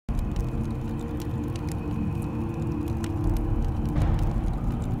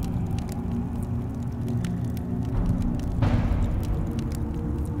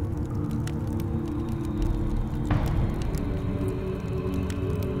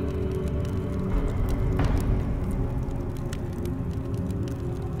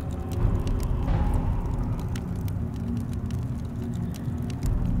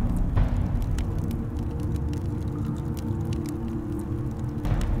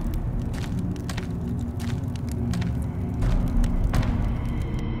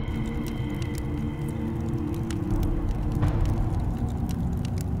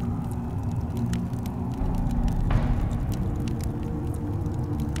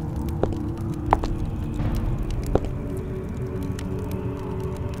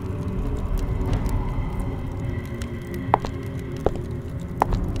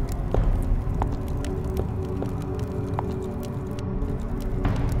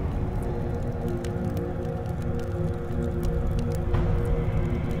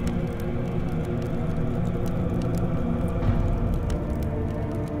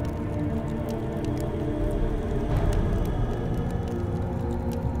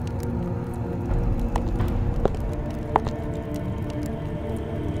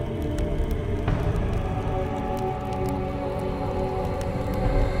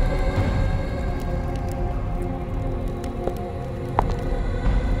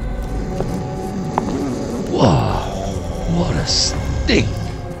What a stink!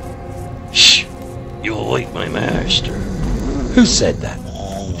 Shh! You'll wake my master. Who said that?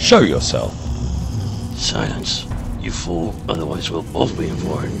 Show yourself. Silence, you fool, otherwise we'll both be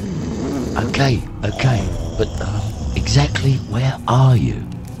informed. Okay, but exactly where are you?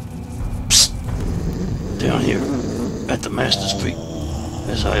 Psst! Down here, at the master's feet,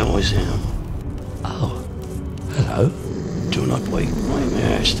 as I always am. Oh, hello. Do not wake my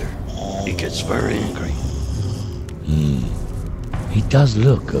master. He gets very angry. He does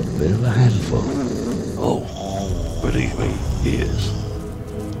look a bit of a handful. Oh, believe me, he is.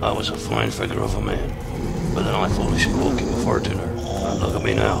 I was a fine figure of a man, but then I foolishly woke him before dinner. And look at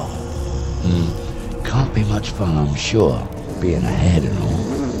me now. Can't be much fun, I'm sure, being ahead and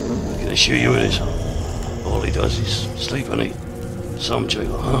all. I can assure you it is. All he does is sleep and eat. Some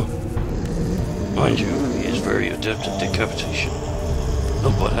jail, huh? Mind you, he is very adept at decapitation.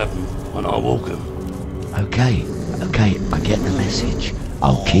 Look what happened when I woke him. Okay, I get the message.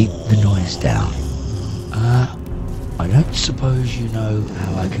 I'll keep the noise down. I don't suppose you know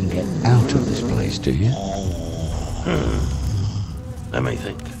how I can get out of this place, do you? Let me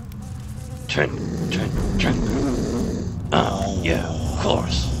think. Drink. Yeah, of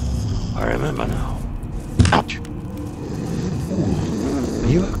course. I remember now. Ouch! Are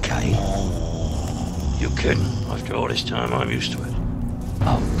you okay? You kidding? After all this time, I'm used to it.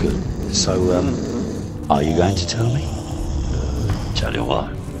 Oh, good. So, are you going to tell me? Tell you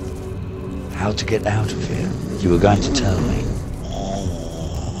what? How to get out of here? You were going to tell me.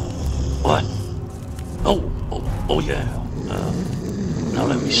 What? Oh yeah. Now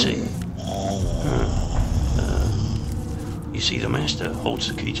let me see. You see, the master holds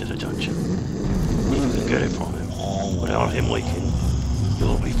the key to the dungeon. You can get it from him. Without him waking,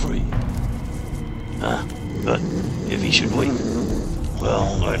 you'll be free. But if he should wake,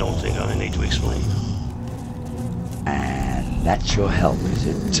 well, I don't think I need to explain. And that's your help, is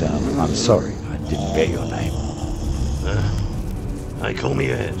it? I'm sorry, I didn't get your name. I call me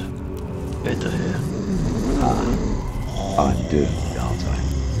Ed. Ed the Hare. I'm doomed, aren't I?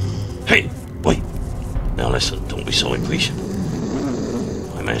 Hey, wait. Now listen, don't be so impatient.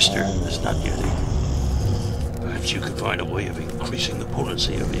 My master is not yet eaten. Perhaps you could find a way of increasing the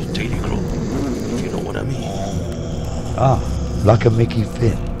potency of his daily grow, if you know what I mean. Like a Mickey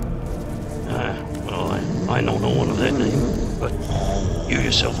Finn. Well, I know no one of that name, but you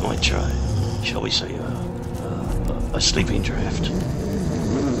yourself might try. Shall we say, a sleeping draft?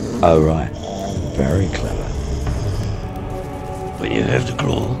 Oh, right. Very clever. When you have the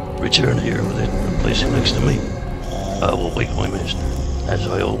gruel, return here with it and place it next to me. I will wake my master, as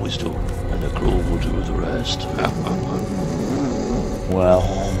I always do, and the gruel will do the rest. Well,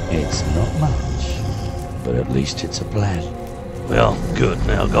 it's not much, but at least it's a plan. Well, good,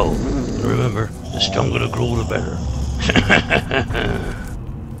 now go. And remember, the stronger the gruel, the better.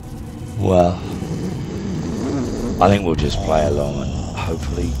 Well, I think we'll just play along and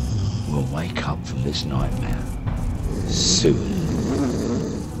hopefully we'll wake up from this nightmare soon.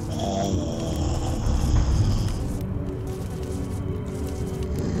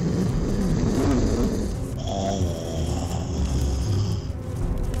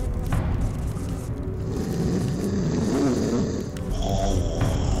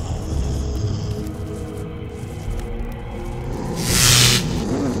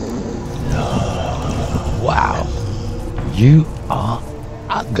 Wow, you are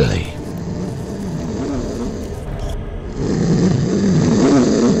ugly.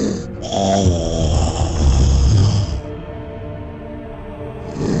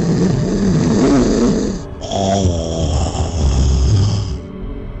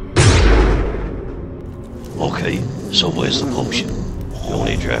 Okay, so where's the potion? The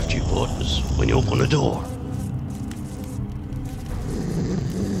only draft you bought was when you opened the door.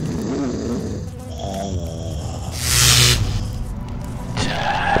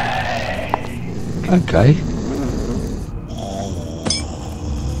 Okay.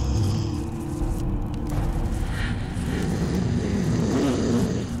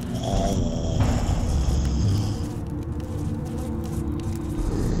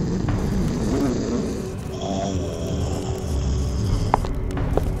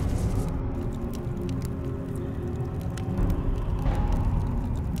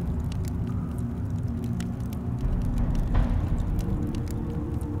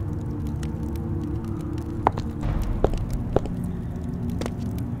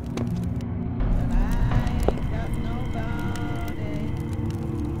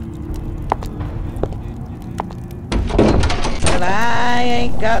 I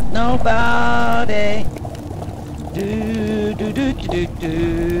ain't got nobody. Do do do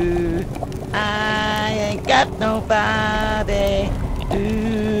do. I ain't got nobody.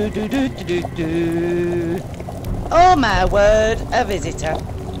 Do. Oh my word, a visitor.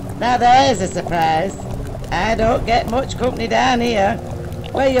 Now there's a surprise. I don't get much company down here.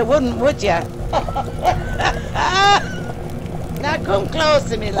 Well, you wouldn't, would you? Now come close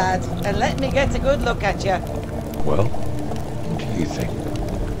to me, lad, and let me get a good look at you. Well, what do you think?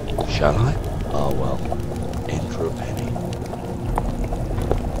 Shall I? Oh well, in for a penny.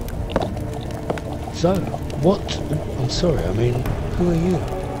 So, what? I'm sorry, I mean, who are you?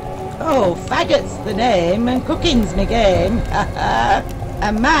 Oh, Fagot's the name, and cooking's my game.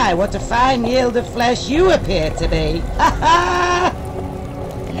 And my, what a fine yield of flesh you appear to be.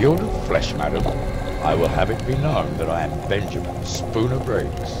 Yield of flesh, madam. I will have it be known that I am Benjamin Spooner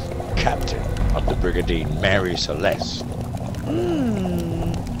Briggs, captain of the Brigandine Mary Celeste.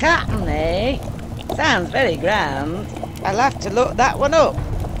 Captain, eh? Sounds very grand. I'll have to look that one up.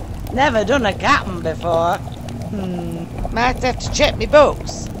 Never done a captain before. Might have to check me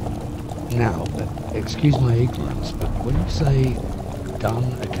books. Now, excuse my ignorance, but when you say done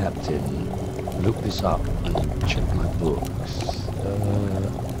a captain, look this up and check my books,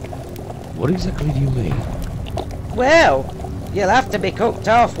 what exactly do you mean? Well, you'll have to be cooked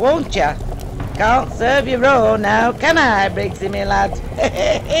off, won't you? Can't serve you raw now, can I, Briggsy, me lad?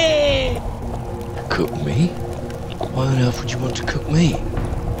 Cook me? Why on earth would you want to cook me?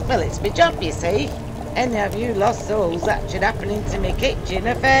 Well, it's my job, you see. Any of you lost souls that should happen into me kitchen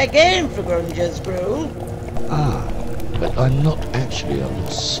are fair game for Grunger's gruel. Ah, but I'm not actually a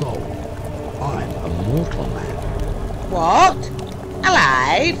lost soul. I'm a mortal man. What?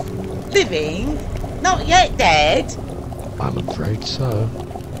 Alive? Living? Not yet dead? I'm afraid so.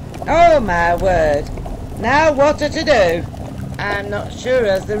 Oh my word. Now what are to do? I'm not sure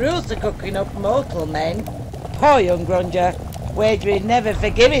as the rules to cooking up mortal men. Poor young Grunger. Wager he'd never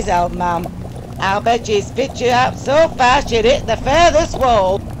forgive his old man. I'll bet you he'd spit you out so fast you'd hit the furthest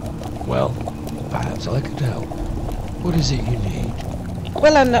wall. Well, perhaps I could help. What is it you need?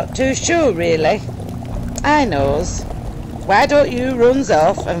 Well, I'm not too sure, really. I knows. Why don't you runs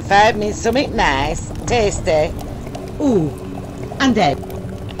off and find me something nice, tasty? Ooh, and then.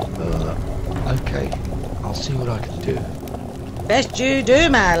 Okay. I'll see what I can do. Best you do,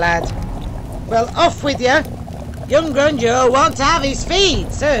 my lad. Well, off with you. Young Grunger will want to have his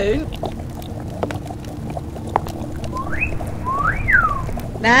feed soon.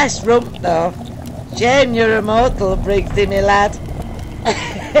 Nice rump, though. Shame you're a mortal, Briggsy, me lad.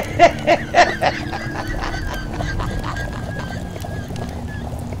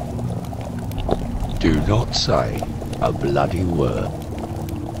 Do not say a bloody word.